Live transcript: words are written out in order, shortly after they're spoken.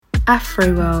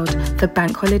Afro World, the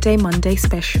Bank Holiday Monday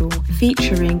special,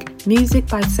 featuring music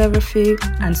by Seraphu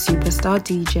and superstar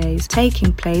DJs,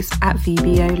 taking place at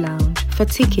VBO Lounge. For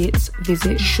tickets,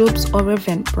 visit Shubs or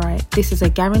Eventbrite. This is a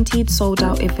guaranteed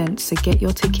sold-out event, so get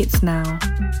your tickets now.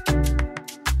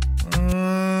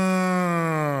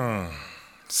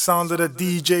 Sound of the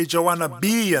DJ Joanna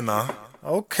B, you know?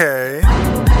 Okay.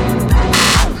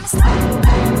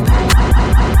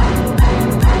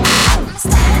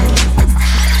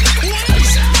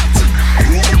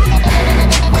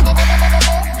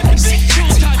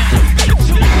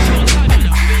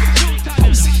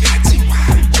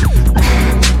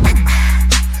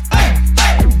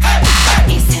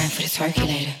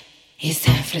 Twerkulator. It's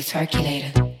time for the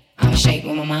twerkulator. I'ma shake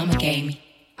what my mama gave me.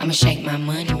 I'ma shake my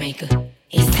money maker.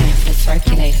 It's time for the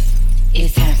twerkulator.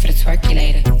 It's time for the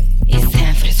twerkulator. It's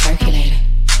time for the twerkulator.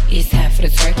 It's time for the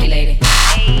twerkulator.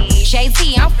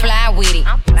 JT, I'm fly with it.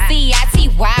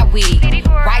 C-I-T-Y with it.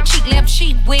 Right cheek, left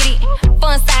cheek with it.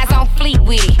 Fun size on fleet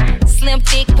with it. Slim,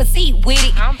 thick, petite with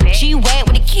it. G-Wag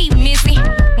with the key missing.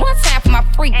 One time for my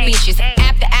freak bitches.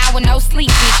 After hour, no sleep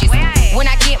bitches. When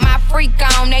I get my freak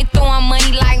on, they throwing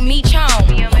money like me chong.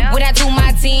 When I do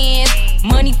my dance,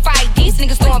 money fight, these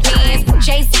niggas throwing pins.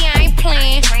 JC, I ain't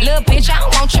playing. Little bitch, I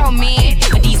don't want your man.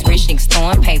 But these rich niggas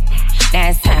throwing paper. Now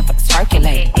it's time for the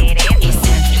circulator. It's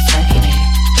time for the circulator.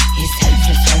 It's time for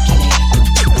the circulator.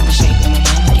 I'ma shake what my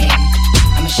mama gave me.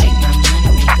 I'ma shake my money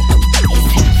maker. It's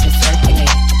time for the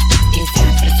circulator. It's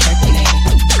time for the circulator.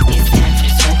 It's time for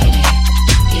the circulator.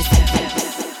 It's time for the...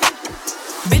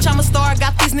 Bitch, I'm a star,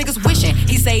 got these niggas wishing.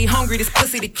 He say he hungry, this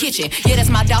pussy the kitchen. Yeah, that's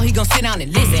my dog, he gon' sit down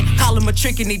and listen. Call him a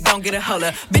trick and he don't get a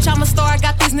holler. Bitch, I'm a star,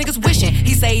 got these niggas wishing.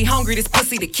 He say he hungry, this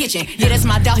pussy the kitchen. Yeah, that's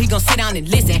my dog, he gon' sit down and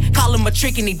listen. Call him a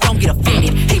trick and he don't get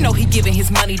offended. He know he giving his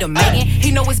money to Megan.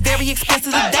 He know it's very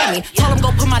expensive to date me. Told him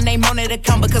go put my name on that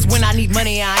account because when I need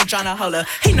money, I ain't tryna holler.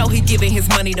 He know he giving his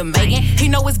money to Megan. He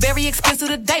know it's very expensive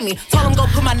to date me. Told him go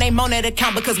put my name on that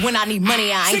account because when I need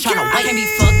money, I ain't tryna wait. Can't be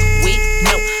fucked with,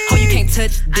 no. Oh, you can't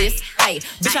touch this, ayy.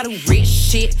 Bitch, I do rich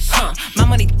shit, huh? My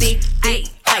money thick, ayy.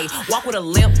 Walk with a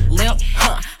limp,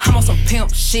 huh? I'm on some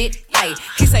pimp shit, ayy.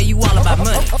 He say you all about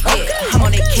money, yeah. I'm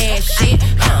on that cash shit,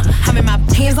 huh? I'm in my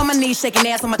hands on my knees, shaking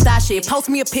ass on my thigh shit. Post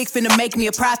me a pic, finna make me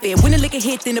a profit. When the liquor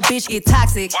hit, then the bitch get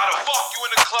toxic. Why the fuck you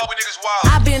in the club with niggas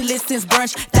wild? I've been lit since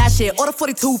brunch, that shit. Order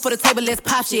 42 for the table, let's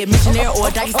pop shit. Missionary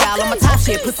or doggy style on my top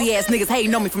shit. Pussy ass niggas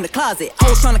hating on me from the closet.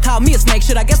 Hoes trying to call me a snake,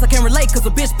 shit. I guess I can relate, cause a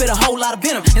bitch spit a whole lot of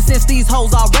venom. And since these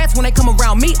hoes all rats, when they come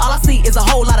around me, all I see is a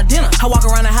whole lot of dinner. I walk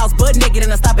around the house butt naked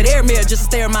and I stop at air mirror just to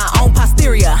stare at my own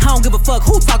posterior. I don't give a fuck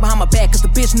who talk behind my back, cause the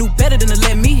bitch knew better than to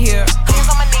let me hear. Hands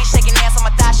on my knees, shaking ass on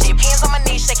my thigh shit. Hands on my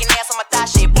knees, shaking ass on my thigh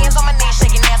shit. Hands on my knees,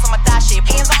 shaking ass on my thigh shit.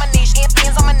 Hands on my knees,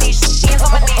 hands on my knees, hands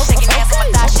on my knees, shaking ass on my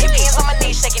thigh shit. Hands on my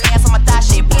knees, shaking ass on my thigh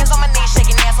shit. Hands on my knees,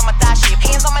 shaking ass on my thigh shit.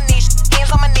 Hands on my knees,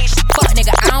 hands on my knees. Fuck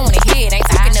nigga, I don't wanna hear it. Ain't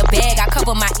talking the bag, I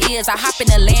cover my ears. I hop in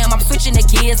the lamb, I'm switching the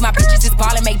gears. My bitches is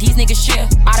ballin', make these niggas shit.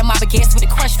 Out of my baguettes with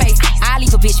a crush face. I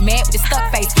leave a bitch mad with a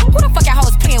stuck face. Who the fuck y'all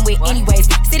hoes playing with anyways?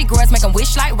 City girls make them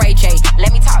wish like Ray J.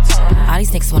 Let me talk to them. All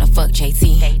these niggas wanna fuck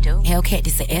JT. They do. Hellcat,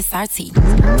 this a SRT.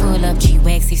 Pull up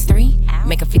G-Wag 6'3".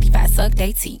 Make a 55 suck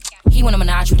they teeth. He wanna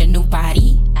menage with a new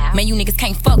body. Man, you niggas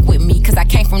can't fuck with me, cause I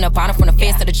came from the bottom, from the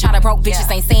fence to the chopper. Broke bitches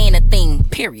ain't saying a thing,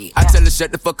 period. I tell her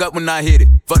shut the fuck up when I hit it.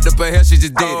 Fucked up her hair, she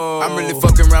just did it. I'm really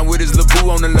fucking around with his little boo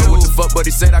on the low. What the fuck, but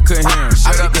he said I couldn't hear him.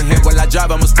 Shut up and hear while I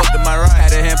drive, I must fuck to my right.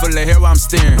 Had a handful of hair while I'm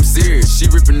steering. I'm serious, she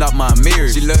ripping off my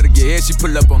mirrors. She love to get hit, she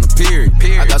pull up on the period.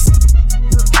 I got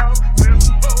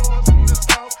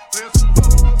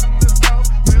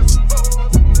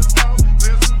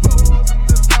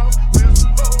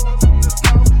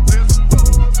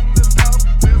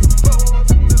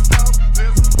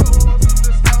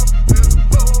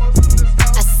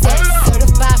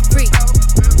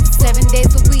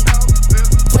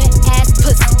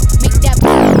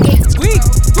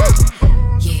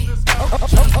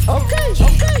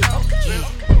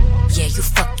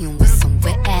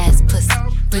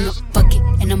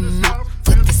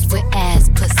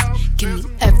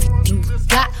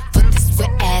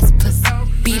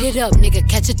up, nigga,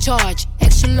 catch a charge.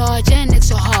 Extra large and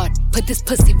extra hard. Put this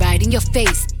pussy right in your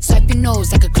face. Swipe your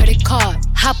nose like a credit card.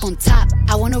 Hop on top,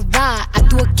 I wanna ride. I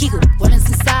do a giggle, what is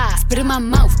inside? Spit in my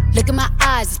mouth, look in my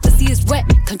eyes. This pussy is wet,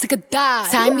 come take a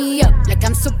dive. Tie me up like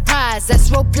I'm surprised. That's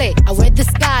roleplay, I wear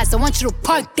disguise. I want you to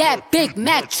park that Big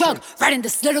Mac truck right in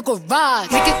this little garage.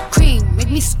 Make it cream,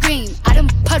 make me scream. Out in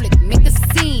public, make a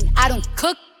scene. I don't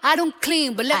cook, I don't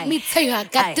clean, but let me tell you, I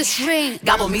got this ring.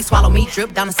 Gobble me, swallow me,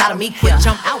 drip down inside of me. Quick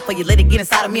jump out for you, let it get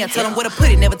inside of me. I tell them where to put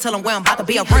it, never tell them where I'm about to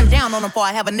be. I run down on them before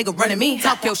I have a nigga running me.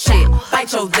 Talk your shit,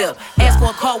 bite your lip. Ask for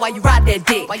a call while you ride that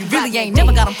dick. You really ain't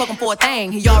never got him fucking for a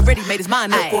thing. He already made his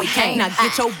mind up before he came. Now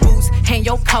get your boots, hang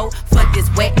your coat for this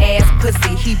wet ass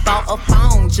pussy. He bought a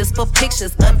phone just for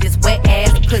pictures of this wet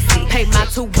ass pussy. Pay my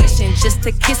tuition just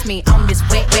to kiss me on this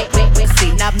wet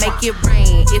pussy. Now make it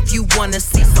rain if you wanna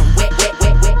see some wet.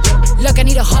 Look, I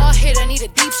need a hard hit, I need a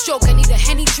deep stroke, I need a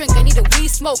Henny drink, I need a weed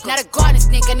smoke. Not a garden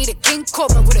snake, I need a king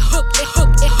cobra with a hook, it hook,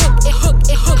 it hook, it hook,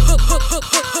 it hook, hook, hook, hook,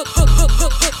 hook, hook, hook, hook,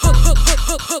 hook, hook,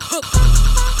 hook, hook, hook.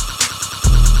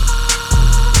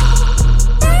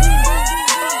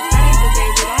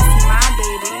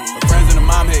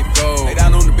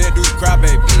 Cry,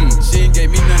 baby. She ain't gave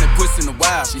me none of pussy in a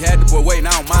while. She had the boy waiting,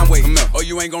 I don't mind waiting. Oh,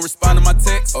 you ain't gon' respond to my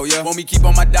text? Oh, yeah. Want me keep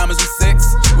on my diamonds with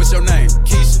sex? What's your name?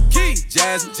 Keisha, Key,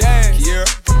 Jasmine, Kiera,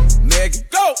 Megan,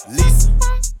 go, Lisa,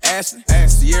 Ashley,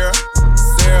 Sierra,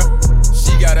 Sarah.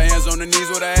 She got her hands on her knees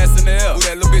with her ass in the air. Who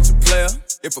that little bitch a player?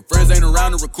 If her friends ain't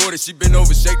around to record it, she been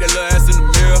over, shake that little ass in the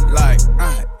mirror. Like,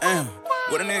 damn,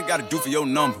 what a nigga gotta do for your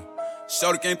number?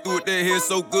 Shorty came through with that hair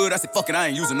so good, I said, fuck it, I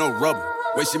ain't using no rubber.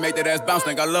 Way she make that ass bounce,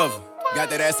 think I love her. Got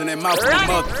that ass in that mouth for the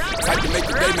mother. Type to make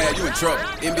the day mad, you in trouble.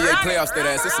 NBA playoffs, that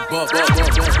ass, it's a bug. Drop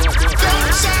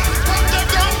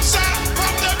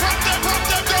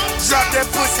that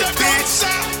pussy, bitch.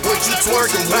 What you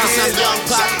twerking with? Some young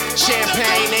pop,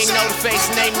 champagne, they know the face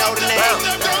and they know the name.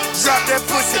 Drop that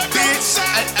pussy, bitch.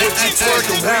 What you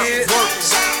twerking with? Work,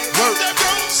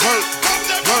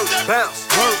 bounce,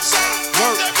 work.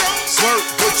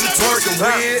 What you twerking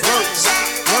with? Work,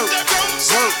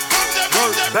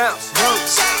 bounce,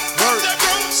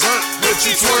 what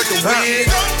you twerking with?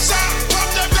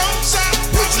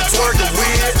 What you twerking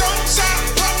with?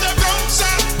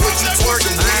 What you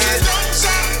twerking with?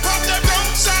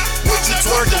 What you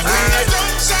twerking with?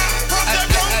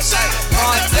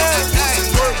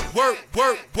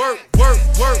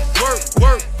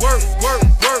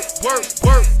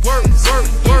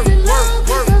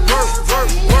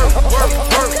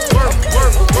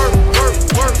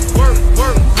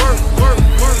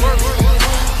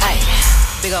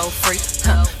 Big old freak,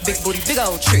 big booty, big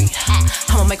old tree.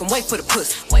 I'ma make him wait for the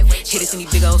pussy. Hit it in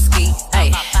these big old ski.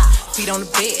 Ay, feet on the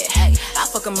bed. I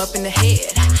fuck him up in the head.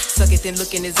 Suck it, then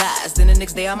look in his eyes. Then the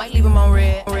next day I might leave him on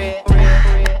red. Bitch,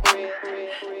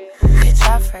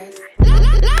 I first.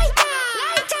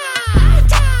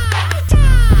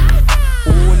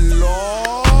 Oh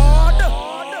Lord.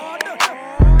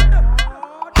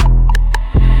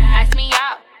 Ice me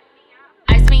out.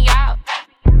 Ice me out.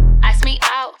 Ice me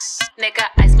out. Nigga,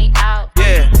 ice me out.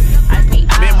 Yeah. Ice me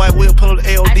out. Me and my wheel pull the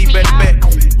AOD back to back.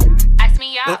 Ice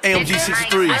me out. AMG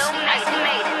 63s.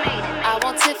 I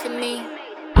want Tiffany.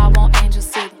 I want Angel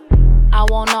City. I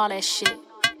want all that shit.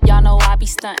 Y'all know I be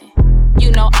stunting.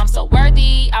 You know I'm so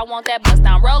worthy. I want that bust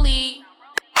down rollie.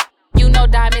 You know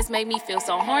diamonds make me feel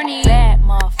so horny. Bad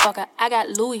motherfucker, I got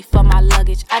Louis for my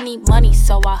luggage. I need money,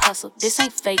 so I hustle. This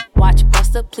ain't fake, watch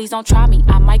buster. Please don't try me,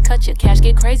 I might cut you. Cash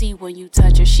get crazy when you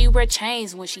touch her. She wear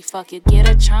chains when she fuck you. Get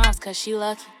her charms, cause she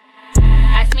lucky.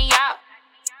 Ice me out.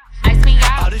 Ice me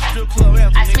out. Oh, this strip club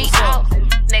anthem, Ice me nigga, out.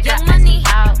 Nigga, ice me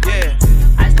out. Yeah.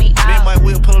 Ice me out. Me and my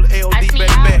wheel pull the AOD Ice me back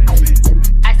to out. back.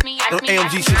 Ice me, ice me, AMG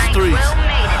ice me, 63s. ice me.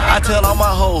 I tell all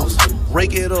my hoes,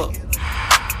 rake it up,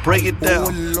 break it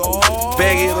down,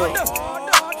 bag it up,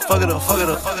 fuck it up, fuck it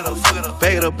up, fuck it up, fuck it up,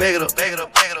 bag it up, bag it up, bag it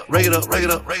up, bag it up, rake it up, rake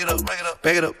it up, rake it up, rake it up,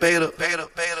 bag it up, bag it up, bag it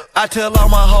up, bag it up. I tell all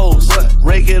my hoes,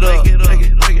 rake it up,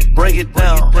 break it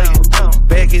down,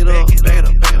 bag it up,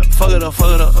 fuck it up,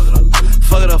 fuck it up,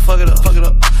 fuck it up, fuck it up, fuck it up, fuck it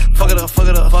up, fuck it up, fuck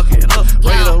it up, rake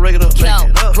it up, rake it up, rake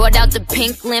it up. Brought out the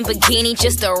pink Lamborghini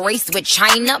just a race with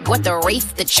China. What the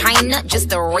race to China?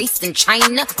 Just a race in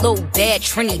China. Little bad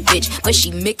Trini bitch, but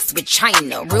she mixed with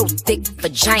China. Real thick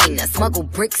vagina, smuggle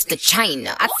bricks to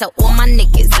China. I tell all my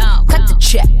niggas, cut the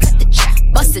check,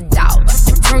 bust it out,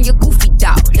 turn your goofy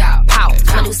down, pow.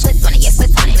 I'ma do splits on it, yeah,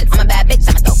 splits on it. I'm a bad bitch,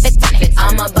 I'ma throw fits on it.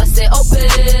 I'ma bust it open,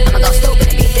 I'ma go stupid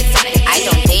and be fits on it. I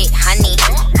don't date honey,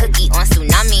 cookie on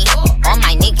tsunami. All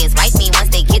my niggas wife me once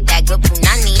they get that good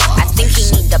punani. I think he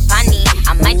need the bunny,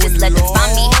 I might just let him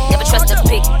find me. Never trust a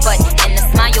big butt and a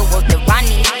smile with the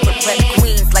Ronnie. Red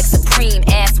queens like Supreme,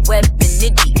 ass web and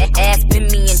nitty. Ass been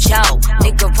me and Joe,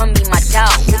 nigga run me my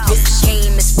dog. This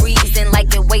game is freezing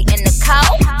like it wait in the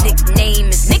cow. Nickname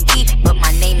is Nikki, but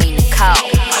my name ain't Nicole.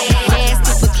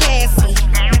 Nasty but classy,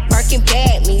 working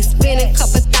badly. Spend a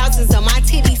couple thousands on my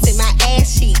titties and my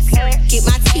ass cheeks. Get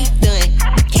my teeth done,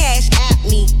 cash at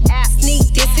me. Sneak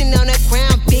dissing on the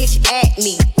ground, bitch at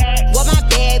me. What my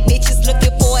bad bitches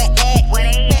looking for an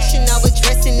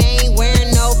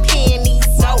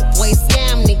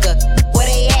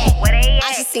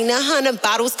 100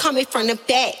 bottles coming from the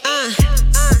back. I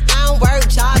don't work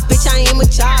jobs, bitch, I am a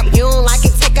job. You don't like it,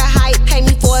 take a hike, pay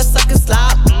me for a sucker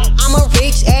slop. I'm a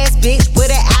rich ass bitch with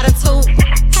an attitude.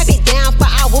 Tap it down, but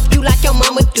I whoop you like your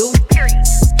mama do.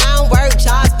 I don't work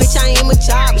jobs, bitch, I am a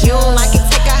job. You don't like it,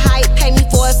 take a hike, pay me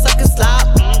for a sucker slop.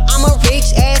 I'm a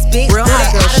rich ass bitch real with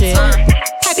hot an girl attitude. shit.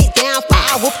 Tap it down, but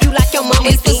I whoop you like your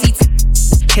mama do.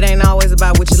 It ain't always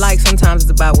about what you like, sometimes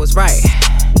it's about what's right.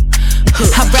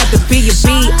 I'd rather be a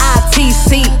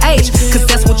B-I-T-C-H, cause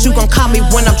that's what you gon' call me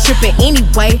when I'm trippin'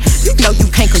 anyway. You know you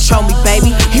can't control me,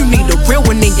 baby. You need a real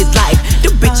one in your life.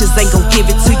 The bitches ain't gon' give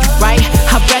it to you, right?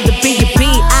 I'd rather be a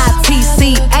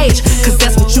B-I-T-C-H, cause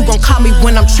that's what you gon' call me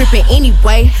when I'm trippin'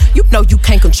 anyway. You know you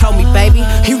can't control me, baby.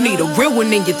 You need a real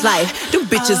one in your life. Them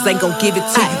bitches ain't gon' give it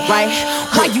to you, right?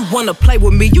 Why you wanna play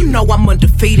with me? You know I'm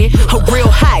undefeated. A real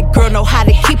hot girl know how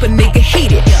to keep a nigga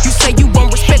heated. You say you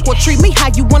won't respect or treat me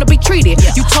how you wanna be treated.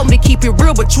 You told me to keep it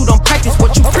real, but you don't practice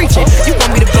what you preaching. You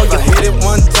want me to blow your If I hit it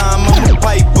one time, I'm a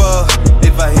piper.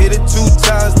 If I hit it 2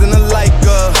 times, then I like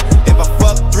her. If I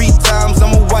fuck 3 times,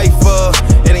 I'm a wifer.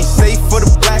 It ain't safe for the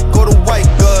black or the white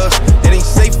girl. It ain't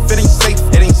safe, it ain't safe,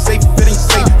 it ain't safe, it ain't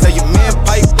safe. Tell your man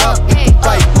pipe up,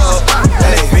 pipe up.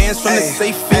 And advance from the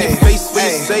safe in your face when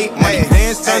you say money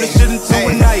dance, turn this shit into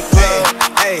a nightclub.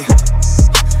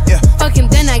 Fuck him,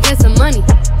 then I get some money.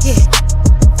 Yeah.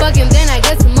 Fuck him, then I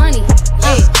get some money.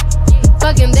 Yeah.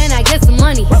 Fuck him, then I get some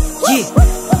money. Yeah.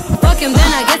 Fuck him,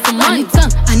 then I get some money.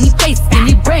 I need face, I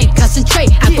need brain, concentrate.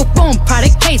 I perform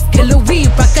product case, killer weed,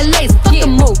 rock a lace. Fuck the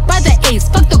move, buy the ace,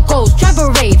 fuck the goals, drive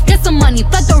a rave. Get some money,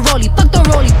 fuck the rollie,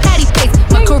 patty face.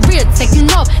 My career taking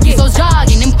off, these hoes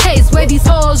jogging in place. Where these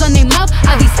hoes on their mouth,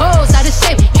 are these hoes out of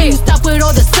shape? Can you stop with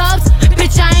all the subs?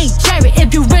 Bitch, I ain't Jerry.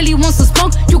 If you really want some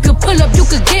smoke, you can pull up, you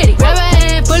can get it. Grab a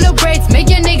hand, pull up braids, make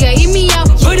your nigga eat me out.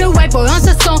 Put a white boy on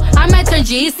the song, I might turn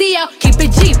GEC out. Keep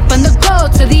it G from the go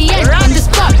to the end, on the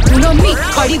spot. You know me,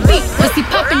 Cardi B, pussy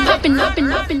poppin', poppin', poppin',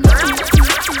 poppin', poppin'.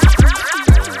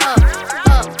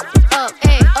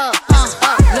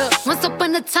 Look, once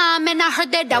upon a time, and I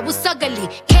heard that I was ugly.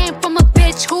 Came from a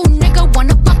bitch who nigga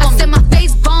wanna fuck on me. I said my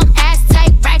face bomb, ass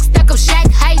tight, rack stack up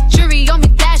shack height, jury on me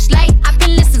flashlight. I've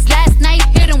been listening last night,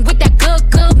 hit him with that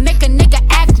good, make a nigga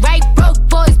act right. Broke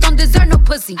boys don't deserve no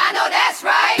pussy. I know that's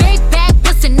right. Big bag,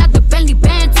 bustin' out the Bentley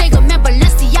band, take a man,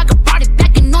 Balenciaga brought it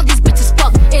back, and all these bitches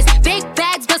fuck. It's big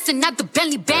bags, bustin' out the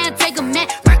Bentley band, take a man,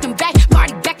 working back,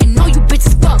 party back, and all you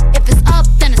bitches fuck. If it's up,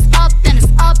 then it's up, then it's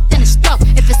up, then it's stuck.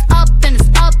 If it's up, then it's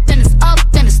up, then it's up,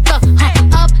 then it's stuck.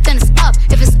 Up, then it's up.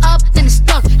 If it's up, then it's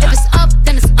stuck. If it's up,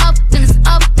 then it's up, then it's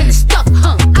up, then it's stuck.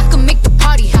 I can make the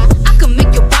party hot, I can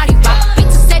make your body rock.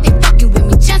 Bitches say they fucking with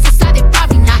me, chances are they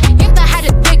probably not. If I had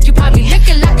a dick, you probably lick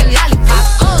it like a lollipop.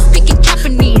 Oh, speaking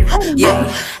Japanese. Yeah,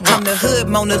 I'm the hood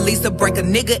Mona Lisa, break a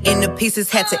nigga into pieces.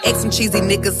 Had to X some cheesy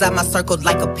niggas out my circle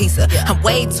like a pizza. I'm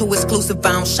way too exclusive,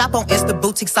 I don't shop on Insta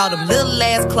boutiques. All them little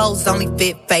ass clothes only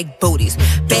fit fake booties.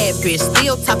 Bad bitch,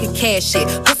 still talking cash shit.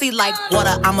 Pussy like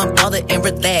water, I'm a mother and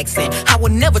relaxing. I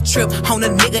would never trip on a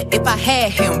nigga if I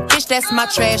had him. Bitch, that's my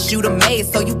trash, you the maid,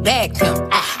 so you bagged him.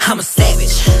 I'm a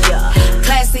savage,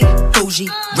 classy, bougie,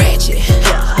 ratchet,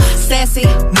 sassy,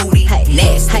 moody,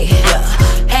 nasty,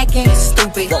 hacking,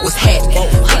 stupid. What's happening?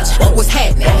 Bitch, what's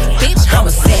happening? Bitch, I'm a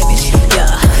savage,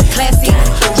 classy,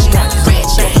 bougie,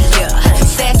 ratchet,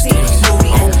 sassy,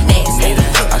 moody, nasty,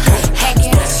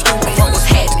 hacking, stupid. What's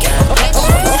happening? Bitch,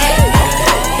 what's happening?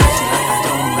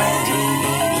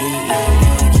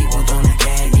 Keep on doing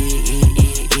that,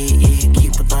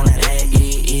 keep on doing that,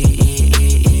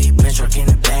 bitch, rock in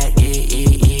the back,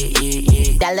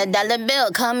 Dollar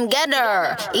bill, come get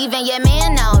her. Even your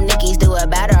man know Nicki's do it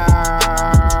better.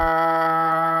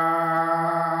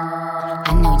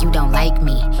 I know you don't like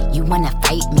me, you wanna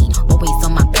fight me. Always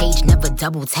on my page, never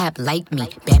double tap like me.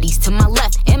 Baddies to my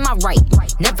left and my right.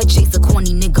 Never chase a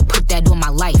corny nigga, put that on my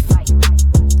life.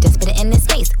 Just put it in his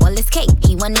face, all his cake.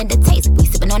 He wanted the taste, we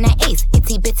sippin' on that ace.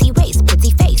 Itty bitty waist,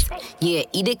 pretty face. Yeah,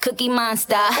 eat it, Cookie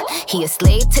Monster. He a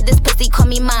slave to this pussy, call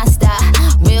me monster.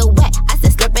 Real wet, I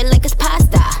said slurp it like it's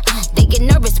pasta. They get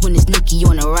nervous when it's Nicki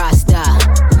on the roster.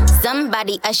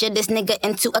 Somebody usher this nigga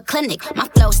into a clinic. My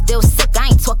flow still sick, I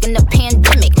ain't talking the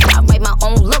pandemic. I write my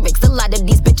own lyrics, a lot of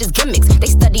these bitches gimmicks. They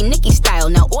study Nicki style,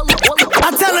 now all of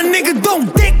I tell a nigga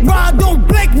don't dick ride, don't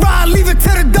blink ride. Leave it to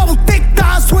the double thick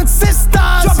thighs, twin sisters.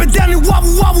 Drop it down and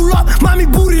wobble up. Mommy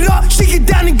boot it up, she get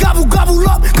down and gobble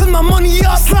up. Cause my money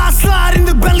up, slide in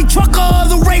the belly trucker.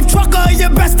 The rave trucker, your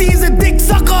bestie is a dick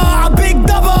sucker. A big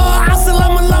double,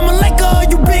 assalamu alaikum.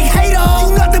 You big hater,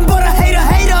 you nothing but a hater.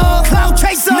 Cloud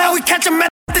chaser, now we catch him at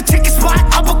the chicken spot.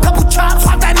 Up a couple chops,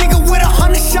 pop that nigga with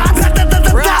 100 shots.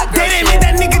 They made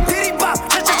that nigga diddy bop.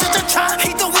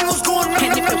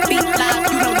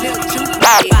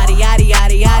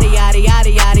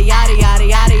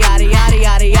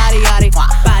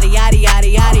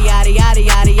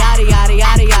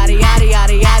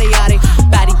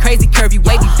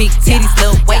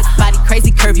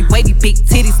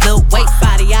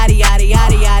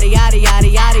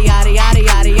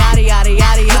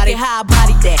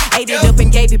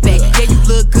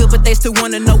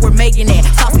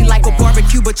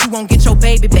 cute, but you won't get your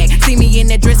baby back. See me in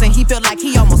that dress and he felt like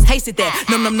he almost tasted that.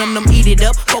 Num num num num, eat it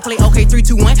up. Go play okay, 3,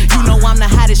 2, 1. You know I'm the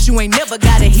hottest, you ain't never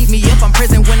gotta heat me up. I'm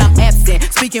present when I'm absent,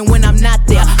 speaking when I'm not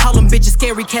there. Call them bitches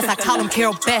scary cats, I call them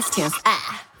Carol Baskins.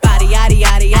 Body yaddy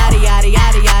yaddy yaddy yaddy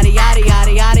yaddy yaddy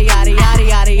yaddy yaddy yaddy yaddy yaddy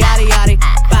yaddy yaddy yaddy.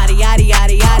 Body yaddy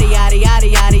yaddy yaddy yaddy yaddy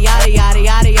yaddy yaddy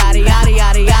yaddy yaddy yaddy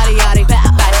yaddy yaddy yaddy yaddy.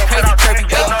 Body crazy curvy,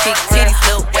 baby kick, titties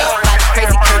little waist. Body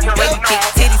crazy curvy, baby kick,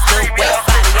 titties little waist.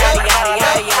 Body yaddy yaddy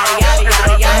yaddy yaddy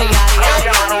yaddy yaddy yaddy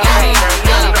yaddy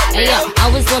yaddy. Hey yo, I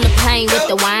was on the plane with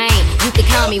the wine. You can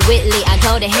call me Whitley, I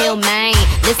go to hell, man.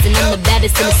 Listen, I'm the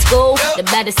baddest in the school, the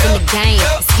baddest in the game.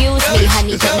 Excuse me,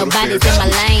 honey, but nobody's in my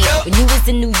lane. When you was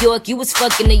in New York, you was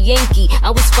fucking a Yankee.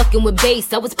 I was fucking with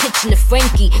bass, I was pitching to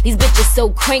Frankie. These bitches so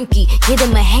cranky, get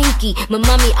him a hanky. My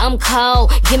mommy, I'm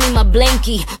cold, give me my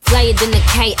blankie. Flyer than a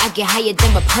kite, I get higher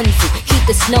than Rapunzel. Keep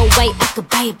the snow white, I could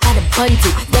buy it by the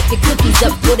bundle. Left the cookies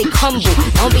up, before they crumble.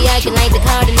 Don't be acting like the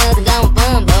Cardinals and gon'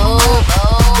 bumble.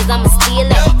 Cause I'm a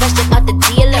stealer, fresh out the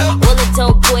dealer. Bullet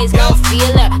tone boys gon'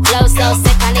 feel her. Flow so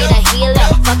sick, I need a healer.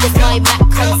 Fuck this my Mac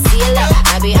concealer.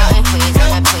 I be out in Queens,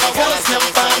 I'm in Queens, I'm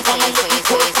in Queens,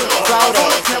 Throw that,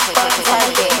 take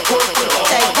that,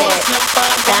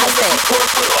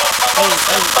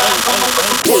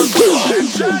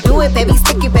 Do it, baby,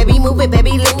 stick it, baby, move it,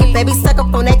 baby, lick it, baby, suck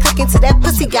up on that click into that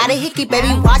pussy, got a hickey,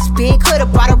 baby, watch big,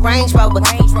 could've brought a Range Rover.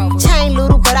 Chain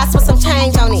little, but I spent some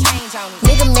change on it.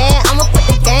 Nigga mad, I'ma put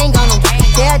the gang on him.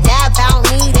 They'll die about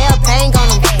me, they'll bang on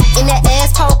him. In that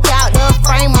ass poke out, the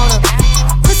frame on him.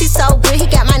 Pussy so good, he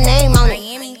got my name on it.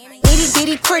 Itty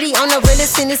bitty pretty, on the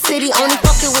realest in the city. Only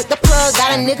fucking with the plug,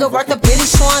 got a nigga worth a billy,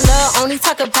 showing love. Only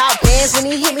talk about bands when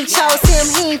he hit me, chose him,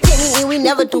 he ain't pick me, and we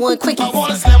never doing quickies. I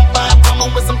wanna slim by, come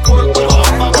on with some pork with all.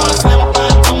 I wanna slim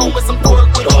by, come on with some pork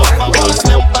with all. I wanna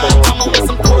slim by, come on with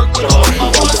some pork with all.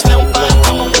 I wanna slim by,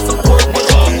 come on with some pork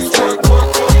with all.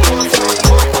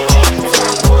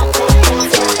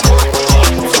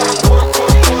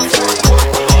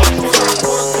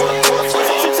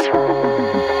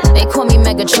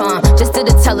 Megatron, just did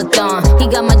a telethon. He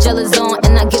got my jealous on,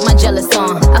 and I get my jealous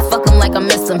on. I fuck him like I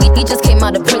miss him. He just came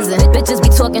out of prison. Bitches be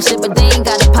talking shit, but they ain't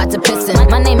got a pot to piss in.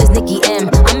 My name is Nikki M.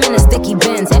 I'm in a sticky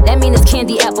Benz. That mean it's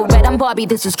candy apple red. I'm Barbie,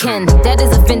 this is Ken. That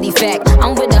is a Fendi fact.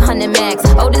 I'm with 100 max.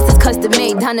 Oh, this is custom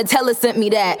made. Donatella sent me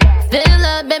that. Fill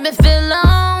up, baby, fill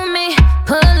on me.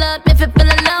 Pull up if you're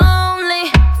feeling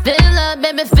lonely. Fill up,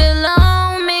 baby, fill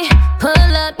on me.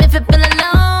 Pull up if you're feeling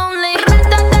lonely.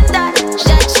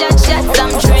 Shots I'm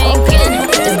drinking.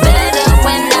 It's better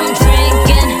when I'm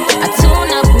drinking. I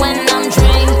tune up when I'm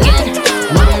drinking.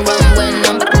 Rum when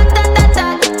I'm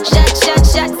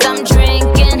shots I'm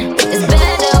drinking. It's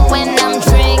better when I'm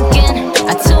drinking. I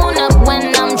tune up when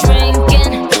I'm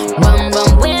drinking. Rum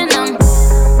when I'm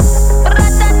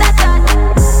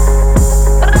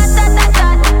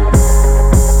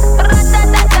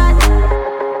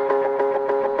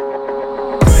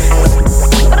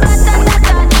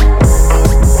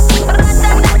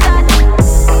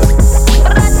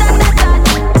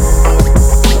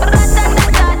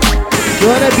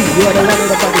You are the one of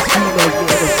the baddest females you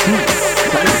ever see.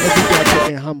 So make every girl put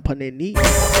their hump on their knee.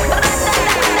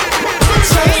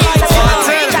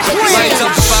 Lights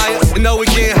up the fire, you know we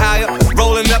getting higher.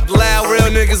 Rolling up loud,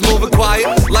 real niggas moving quiet.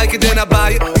 Like it, then I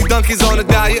buy it. You donkeys on a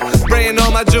diet. Spraying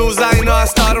all my jewels, I know I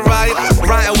start a riot.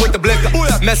 Rioting with the blicker,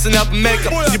 messing up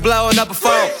makeup. You blowing up a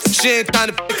phone, she ain't trying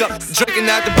to pick up. Drinking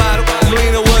out the bottle, I'm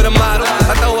leaning with a model.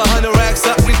 I throw 100 racks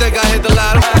up, you think I hit the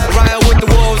lotto. Rioting with the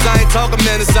wolves, I ain't talking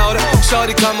Minnesota.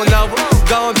 Shorty coming over,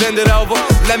 go and bend it over.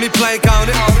 Let me plank on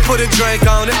it, put a drink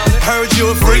on it. Heard you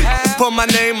a freak, put my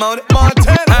name on it.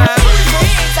 Montana.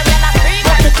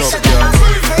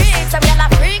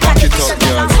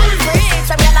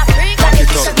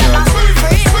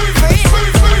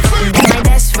 My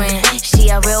best friend, she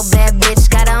a real bad bitch,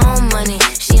 got her own money.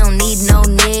 She don't need no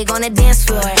nigga on the dance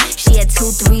floor. She had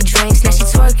 2-3 drinks, now she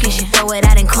twerking. She throw it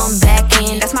out and come back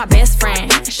in. That's my best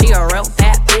friend. She a real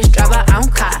bad bitch, drive her own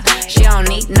car. She don't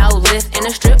need no lift in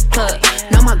a strip club.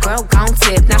 No, my girl gon'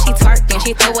 tip. Now she twerking,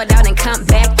 she throw it out and come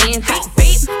back in. Beep,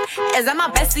 beep. Is that my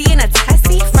bestie in a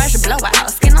tessie? Fresh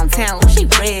blowout, skin on town, she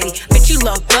ready. Bitch, you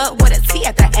look good with a T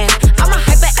at the end. I'm a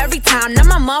hyper every time, now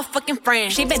my motherfucking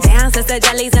friend. She been down since the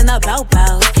jellies and the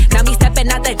bobos. Now me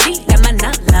stepping out the Jeep, got my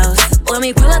nut lows. When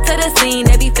we pull up to the scene,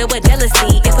 they be filled with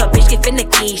jealousy. If a bitch get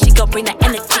finicky, she gon' bring the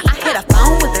energy. I hit a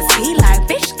phone with a C like,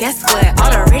 bitch, guess what?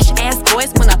 All the rich ass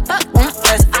boys wanna fuck on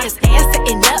us. I just ass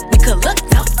sitting up, we could look,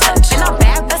 don't touch. And I'm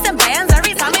bad bustin' bands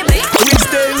every time we leave. We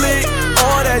stay lit,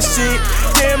 all that shit.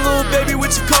 Damn little baby,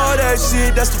 what you call that that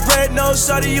shit. That's the red nose,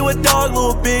 shawty, you a dog,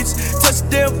 little bitch. Touch the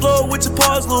damn floor with your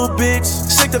paws, little bitch.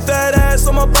 Shake the fat ass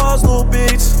on my balls, little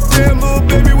bitch. Damn, little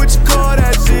baby, what you call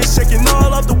that shit? Shaking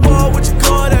all off the wall, what you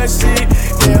call that shit?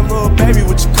 Damn, little baby,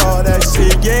 what you call that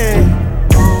shit? Yeah.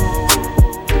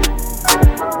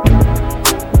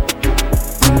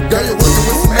 Girl, you're working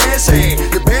with some ass shade.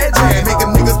 Your bad jam, make a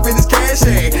nigga spend his cash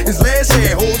shade. His last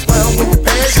shade, holds found with your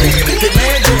passion. Get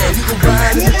mad jam, you can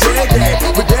ride in the jag jam.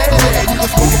 With that jam, you can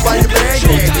smoke it by your bag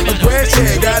jam. A grass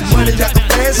jam, got money, got the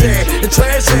fast jam. And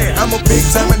trash jam, I'm a big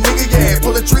time nigga, yeah.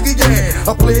 Pull a trigger, yeah.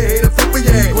 I play a hater flipper,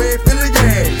 yeah. Go ahead, fill it,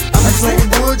 yeah. I'm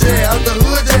slanging wood, yeah. Out the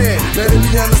hood, yeah. Let it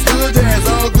be understood, yeah. It's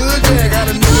all good, yeah.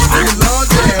 Got a nigga singing long,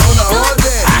 yeah. On the hard,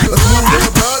 yeah. A smooth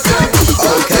little broad, yeah.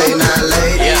 Okay, now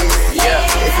ladies.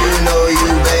 If you know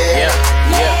you bad,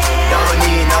 don't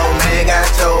need no man, got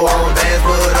your own bands,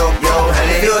 put up your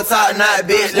hand. If you a top knot,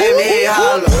 bitch, let me hear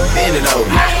holler. Bend it over,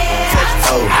 touch your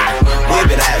toe,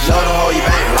 whip it out, show them how you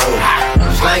bankroll.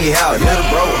 Slang it out, little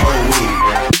bro, whole week.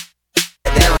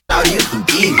 Damn, how you can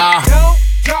beat. Don't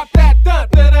drop that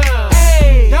dun-dun-dun.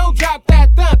 Hey, don't drop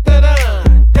that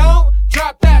dun-dun-dun. Don't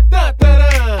drop that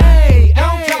dun-dun-dun. Hey,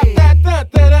 don't drop that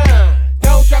dun-dun-dun.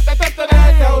 Don't drop that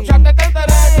dun-dun-dun. Don't drop that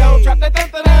dun-dun-dun. Don't drop that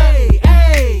dun-dun-dun.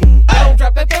 Hey, don't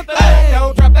drop that dun-dun-dun.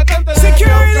 Don't drop that dun-dun-dun. Security.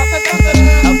 Don't drop that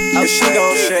dun-dun-dun. She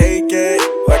gon' shake it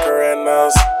like her red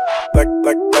nose, like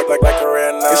her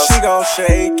red nose. She gon'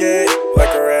 shake it like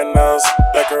her red nose,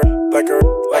 like her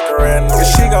red nose.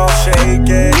 She gon' shake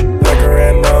it like her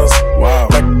red nose, wow,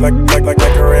 like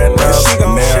her red nose. She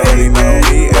gon' shake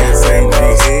it like her red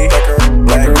nose,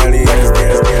 like her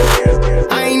red nose.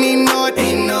 I ain't even know it,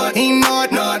 ain't know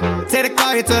it. Take the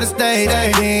car here to the stage,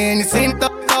 then you seen the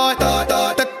thought,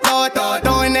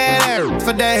 throwing that air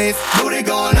for days. Booty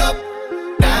going up,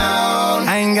 down.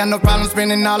 I ain't got no problem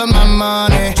spending all of my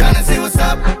money, tryna see what's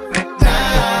up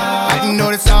now. I can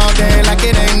do this all day like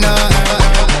it ain't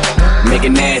nothing. Make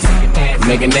it nasty,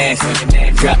 make it nasty.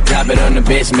 Drop it on the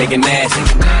bitch, make it nasty.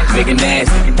 Make it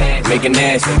nasty, make it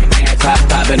nasty.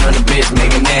 Pop it on the bitch,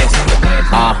 make it nasty.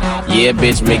 Yeah,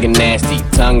 bitch, make it nasty.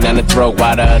 Tongue down the throat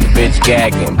while the other bitch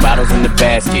gagging. Bottles in the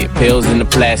basket, pills in the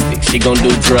plastic. She gon'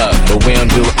 do drugs, but we don't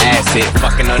do acid.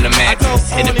 Fucking on the mattress,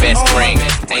 hit the best spring.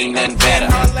 Ain't nothing better,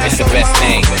 it's the best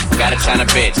thing. Got a China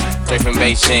bitch, straight from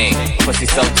Beijing. Pussy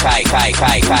so tight. I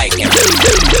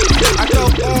go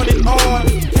on and on,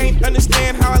 can't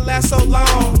understand how I last so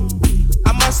long.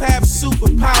 I must have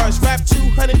superpowers, rap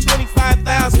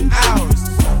 225,000 hours.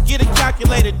 Get a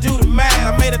calculator, do the math.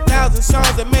 I made 1,000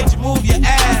 songs that made you move your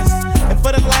ass. And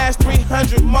for the last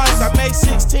 300 months, I made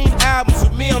 16 albums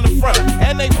with me on the front,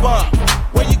 and they bump.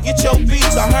 Where you get your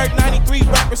beats? I heard 93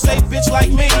 rappers say bitch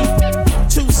like me.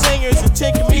 2 singers and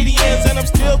 10 comedians, and I'm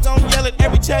still gon' yell it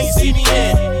every time you see me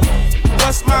in.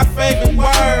 What's my favorite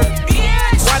word?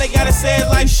 Why they gotta say it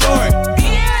like short?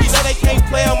 You know they can't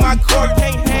play on my court,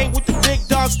 can't hang with the big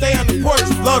dogs, stay on the porch.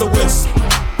 Blow the whistle,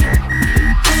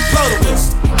 blow the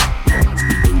whistle,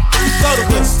 blow the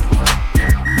whistle,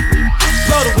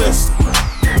 blow the whistle.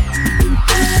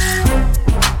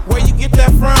 Where you get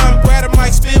that from? Grab a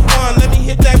mic, spit one, let me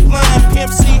hit that blunt.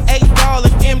 Pimp C, 8 Ball,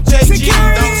 and MJG.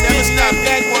 Don't never stop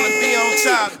that, wanna be on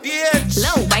top, bitch.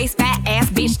 Low waist, fat ass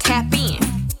bitch, tap in.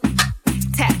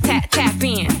 Tap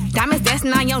in. Diamonds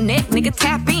dancing on your neck, nigga,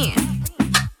 tap in.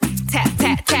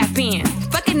 Tap in.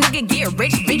 Fucking nigga get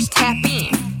rich, bitch, tap in.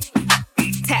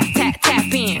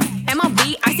 Tap in.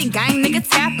 MLB, icy gang, nigga,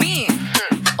 tap in.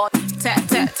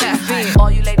 Tap in.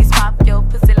 All you ladies pop your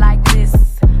pussy like this.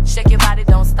 Shake your body,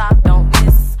 don't stop, don't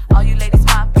miss. All you ladies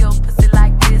pop your pussy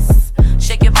like this.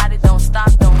 Shake your body, don't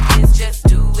stop, don't miss. Just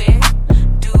do it.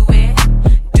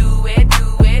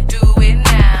 Do it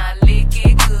now. Lick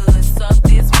it good. Suck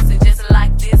this pussy just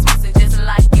like this pussy, just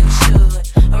like you should.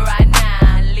 Right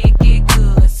now, lick it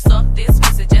good. Suck this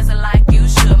pussy just like you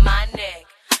should. My neck,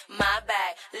 my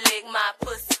back, lick my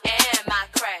pussy and my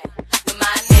crack.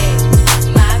 My neck,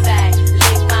 my back,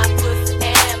 lick my pussy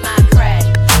and my crack.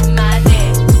 My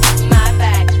neck, my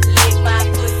back, lick my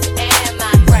pussy and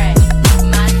my crack.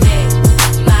 My neck,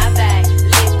 my back,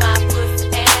 lick my pussy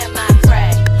and my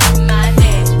crack. My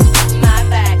neck, my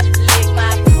back, lick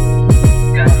my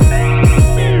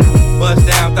Bust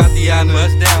down, Tatiana.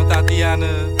 Bust down, Tatiana.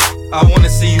 I wanna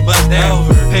see you bust down.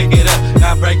 Pick it up,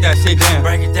 now break that shit down.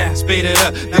 Break it down, speed it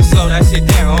up, now slow that shit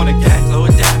down on the gang. Slow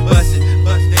it down, bust it,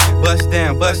 bust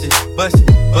down, bust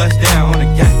down on the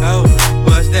gang.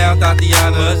 Bust down,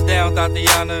 Tatiana. Bust down,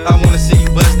 Tatiana. I wanna see you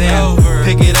bust down.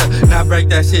 Pick it up, now break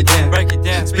that shit down. Break it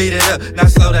down, speed it up, now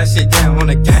slow that shit down on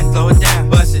the gang. Slow it down,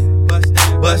 bust it,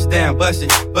 bust down, bust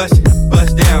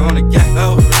down on the gang.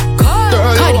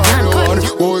 Girl, you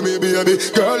want, boy, me baby,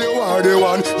 girl, you want.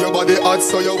 body hot,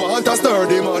 so you want a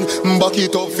sturdy man. Back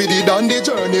it up for the dandy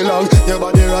journey long. Your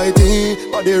body righty,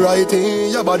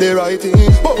 your body righty.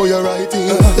 Oh, you're righty.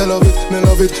 You love it, me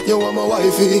love it. You want my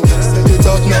wifey. Set it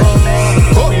up now.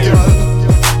 Come,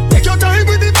 girl. Take your time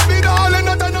with the baby doll, and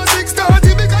not no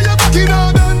 6:30 because you're back in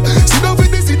all done. Sit down with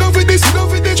this, sit down with this, sit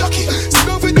down with the jockey. Sit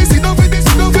down with this, sit down with this,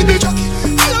 sit down with the jockey.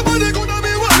 Your body gonna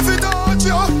be wifey touch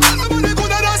you. Your body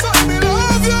gonna that's why me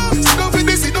love you. Sit down with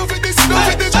this, sit down with this, sit down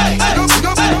with the jockey.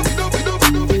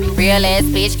 Real ass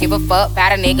bitch, give a fuck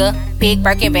about a nigga. Big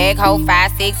Birkin bag, hold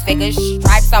 5-6 figures.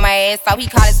 Stripes on my ass, so he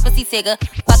call his pussy tigger.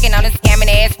 Fucking on a scamming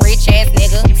ass, rich ass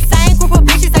nigga. Same group of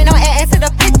bitches, ain't no ass to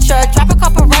the picture. Drop a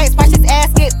couple racks, watch his ass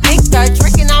get bigger.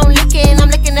 Drinking, I'm licking, I'm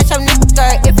looking at your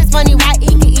nigga. If it's money right, he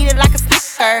can eat it like a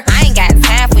snicker. I ain't got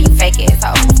time for you fake ass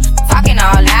hoes. Talking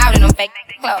all loud in them fake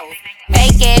clothes.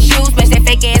 Fake ass shoes, match that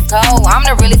fake ass gold. I'm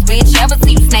the realest bitch ever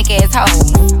see you snake ass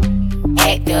hoe.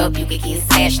 Act up, you could get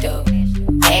snatched up.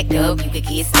 Act up, you could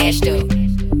get snatched up.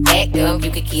 Act up,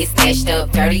 you could get snatched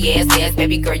up. Dirty ass,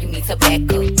 baby girl, you need to back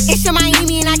up. It's your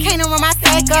Miami and I can't run my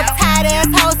stack up. Tired ass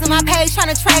hoes in my page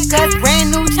tryna track us.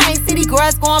 Brand new chain city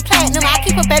girls going platinum. I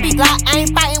keep a baby Glock, I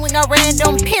ain't fighting with no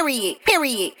random. Period,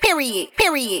 period, period,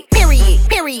 period, period,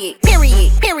 period, period,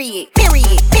 period,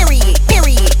 period, period,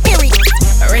 period, period.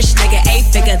 A rich nigga,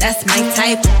 8-figure, that's my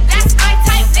type. That's my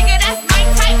type, nigga, that's my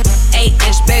type.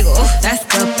 8-inch bagel, that's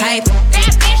the pipe.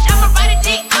 That bitch, I'ma ride a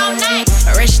dick all night.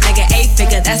 A rich nigga,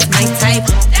 8-figure, that's my type.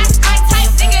 That's my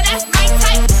type, nigga, that's my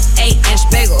type. 8-inch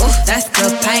bagel, that's the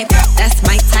pipe. That's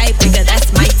my type, nigga,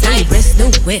 that's my type. New wrist,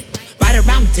 new whip, right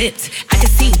around dipped. I can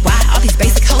see why all these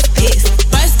basic hoes pissed.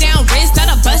 Bust down wrist, not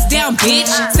a bust down bitch.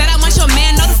 Said I want your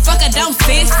man, no the fuck I don't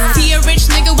fit. See a rich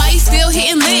nigga, why he still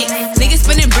hitting licks? Nigga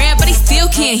spinning bread, but he still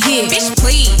can't hit. Bitch,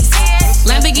 please.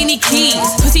 Lamborghini keys,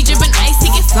 pussy dripping ice, he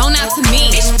get flown out to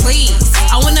me. Bitch, please.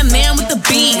 I want a man with the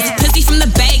beads, pussy from the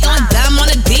bag on dumb on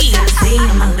a D. See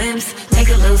on my lips, take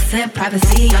a little sip,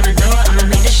 privacy on the door, I'ma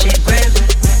make the shit grip.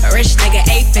 A rich nigga,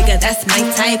 8-figure, that's my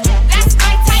type. That's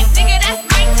my type, nigga, that's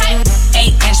my type.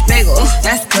 8-inch bagel,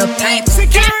 that's the pipe.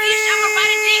 Security, I'ma ride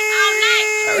a dick all night.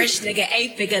 A rich nigga,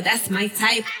 8-figure, that's my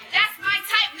type. That's my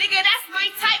type, nigga, that's my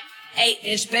type.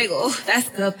 8-inch bagel, that's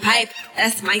the pipe.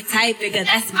 That's my type, nigga,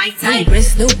 that's my type. New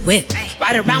wrist, new whip,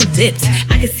 right around dipped.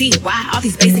 I can see why all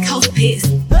these basic hoes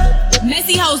pissed.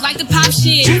 Messy hoes like to pop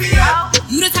shit.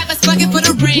 You the type of fucking for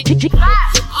the rent.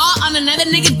 All on another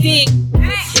nigga dick.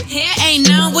 Hair ain't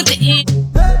none with the end.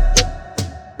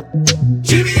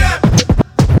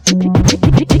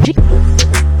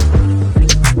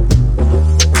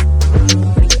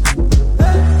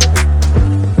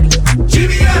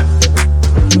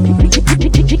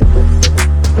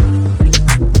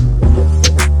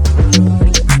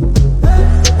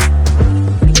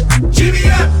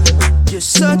 You're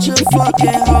such a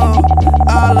fucking hoe,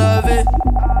 I love it.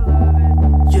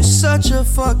 You're such a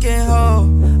fucking hoe,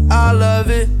 I love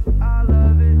it.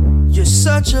 You're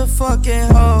such a fucking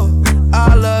hoe,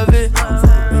 I love it.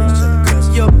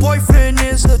 Cause your boyfriend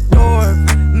is a dork,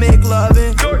 make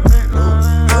loving.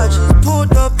 I just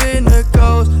pulled up in the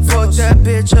ghost, fucked that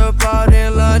bitch up out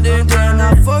in London. Then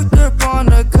I fucked up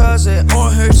on a cousin or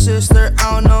her sister,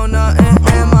 I don't know nothing.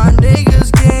 And my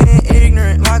niggas getting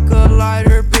ignorant like a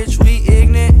lighter, bitch, we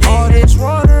ignorant. All this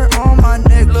water on my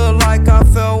neck look like I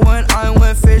fell when I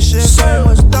went fishing. So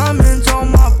much diamonds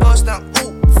on my bust now,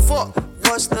 ooh, fuck,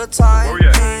 what's the time?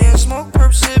 And smoke,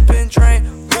 perp, sippin', drain,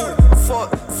 ooh,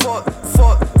 fuck.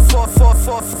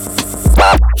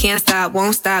 Can't stop,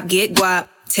 won't stop, get guap.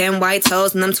 10 white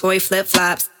toes and them toy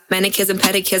flip-flops. Manicures and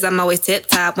pedicures, I'm always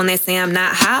tip-top. When they say I'm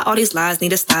not hot, all these lies need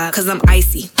to stop. Cause I'm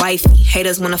icy, wifey,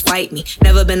 haters wanna fight me.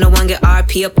 Never been the one get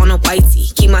RP up on a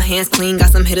whitey. Keep my hands clean,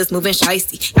 got some hitters moving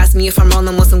shicey. Ask me if I'm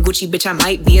rolling with some Gucci, bitch, I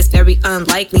might be. It's very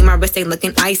unlikely, my wrist ain't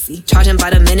looking icy. Charging by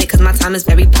the minute, cause my time is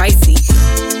very pricey.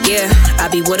 Yeah, I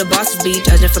be where the bosses be.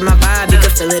 Judging from my vibe, you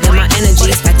can feel it in my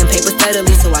energy. Stacking paper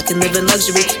steadily so I can live in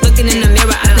luxury. Looking in the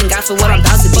mirror, I thank God for what I'm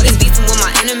about to be. Always beating with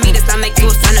my enemy, does not make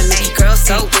you a friend of me. Girl,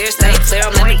 so weird, stay clear,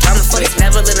 I'm living drama for this.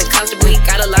 Never living comfortably,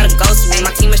 got a lot of ghosts with me.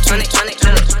 My team is trying to.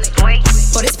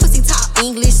 For this pussy top,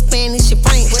 English, Spanish, and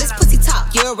French. For this pussy top,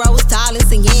 euros,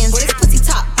 dollars, and yens. For this pussy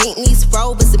top, Bentleys,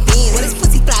 Rovers, and Benz. For this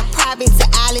pussy fly private to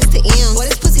Alice to M. For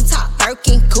this pussy top,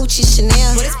 Birkin, Gucci,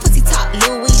 Chanel. For this pussy top,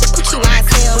 Louis, Gucci,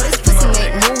 YSL. For this pussy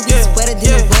make movies wetter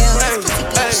than the well.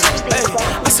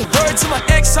 I said word to my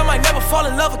ex, I might never fall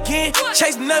in love again.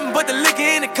 Chasing nothing but the liquor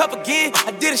in the cup again.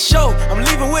 I did a show, I'm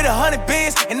leaving with 100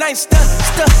 bands. And I ain't stunner,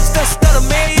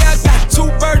 man. Yeah, I got 2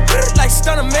 birds, like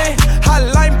stunner, man.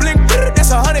 Hotline blink,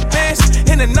 that's 100 bands.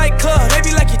 In the nightclub, they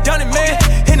be like you done it, man.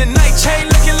 In the night chain,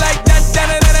 looking like that.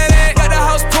 Got the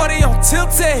house party on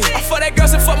tilt. I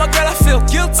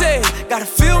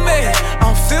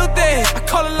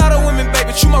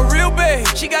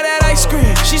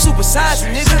besides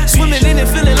it, nigga. Swimming in it,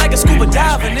 feeling like a scuba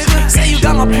diver, nigga. Say you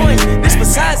got my point, this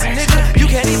besides it, nigga. You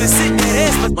can't even sit in that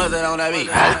ass, but mother on that beat.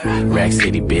 Rack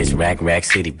City, bitch, rack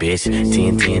City, bitch.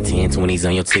 10, 20s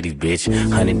on your titties, bitch.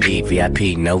 100 deep,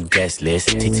 VIP, no guest list.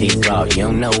 TT Raw, you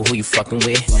don't know who you fucking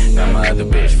with. Got my other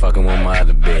bitch, fucking with my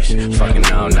other bitch. Fucking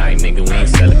all night, nigga, we ain't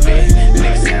sellin' bit.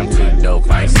 Niggas say I'm too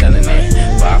dope, I ain't sellin'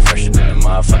 it. Bar fresher than the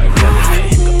motherfucking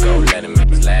president. Go let him in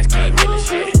his last king killing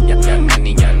shit. Young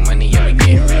money, yeah, we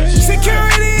getting rich.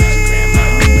 Security!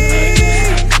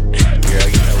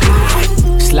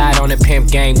 Slide on the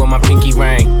pimp gang with my pinky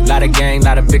ring. Lot of gang,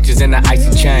 lot of bitches in the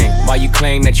icy chain. While you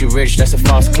claim that you rich, that's a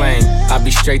false claim. I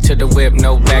be straight to the whip,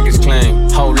 no baggage claim.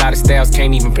 Whole lot of styles,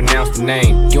 can't even pronounce the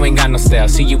name. You ain't got no style,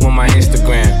 see you on my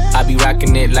Instagram. I be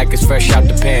rocking it like it's fresh out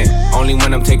the pan. Only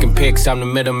when I'm taking pics, I'm the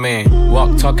middleman.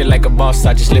 Walk talking like a boss,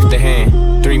 I just lift a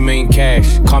hand. 3 million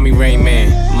cash, call me Rain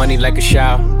Man. Money like a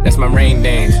shower, that's my rain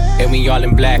dance. And we all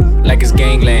in black, like it's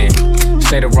gangland.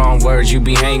 Say the wrong words, you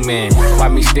be hangman. Why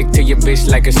me stick to your bitch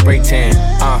like a spray tan?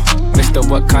 Mister,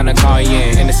 what kind of car you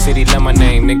in the city, love my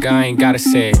name, nigga, I ain't gotta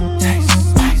say it.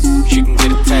 She can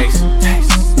get a taste.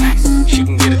 She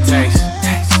can get a taste.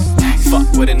 Fuck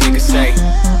what a nigga say.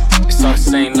 It's all the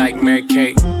same like Mary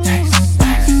Kate.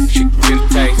 She can get a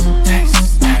taste.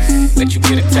 Let you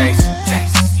get a taste.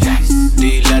 Do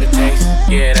you love the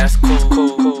taste? Yeah, that's cool.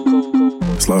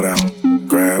 Slow down,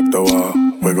 grab the wall.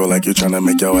 Wiggle like you tryna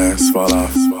make your ass fall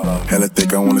off. Hella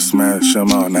thick, I wanna smash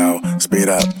them all now. Speed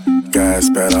up,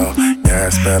 gas pedal,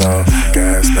 gas pedal,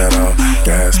 gas pedal,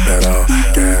 gas pedal,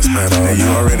 gas pedal. And you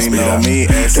already know me,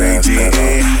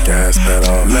 S-A-G-E. Gas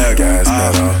pedal, gas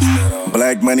pedal.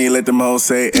 Black money, let them hoes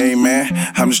say amen.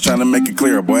 I'm just tryna make it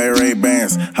clear, boy,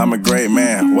 Ray-Bans. I'm a great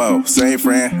man, whoa, say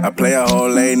friend. I play a whole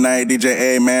late night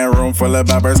DJ, man. Room full of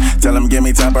boppers, tell them give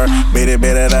me topper. Beat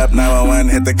it up, 911,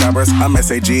 hit the coppers. I'm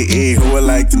S-A-G-E, who would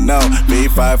like to know?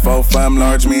 B545,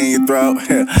 large me in your throat.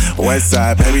 West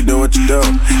side, baby, do what you do.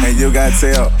 And you got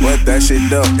tail, what that shit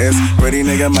do? It's pretty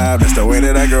nigga mob, that's the way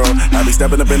that I grow. I be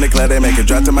stepping up in the club, they make it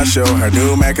drop to my show. Her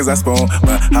do mad cause I spoon,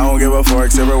 but I don't give a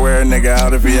fork. Silverware, nigga,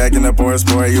 out if he acting up for a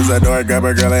sport. Use that door, grab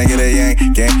a girl and get a yank.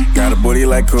 Gang, got a booty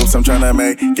like coops, I'm tryna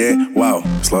make it. Wow,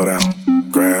 slow down,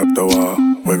 grab the wall.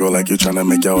 Wiggle like you tryna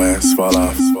make your ass fall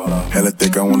off. Hella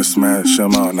thick, I wanna smash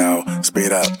them all now.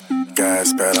 Speed up,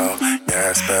 gas pedal,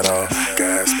 gas pedal,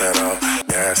 gas pedal,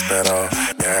 gas pedal,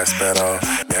 gas pedal,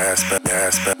 gas pedal, gas pedal,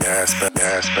 gas pedal, gas pedal,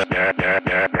 gas pedal,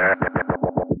 gas pedal.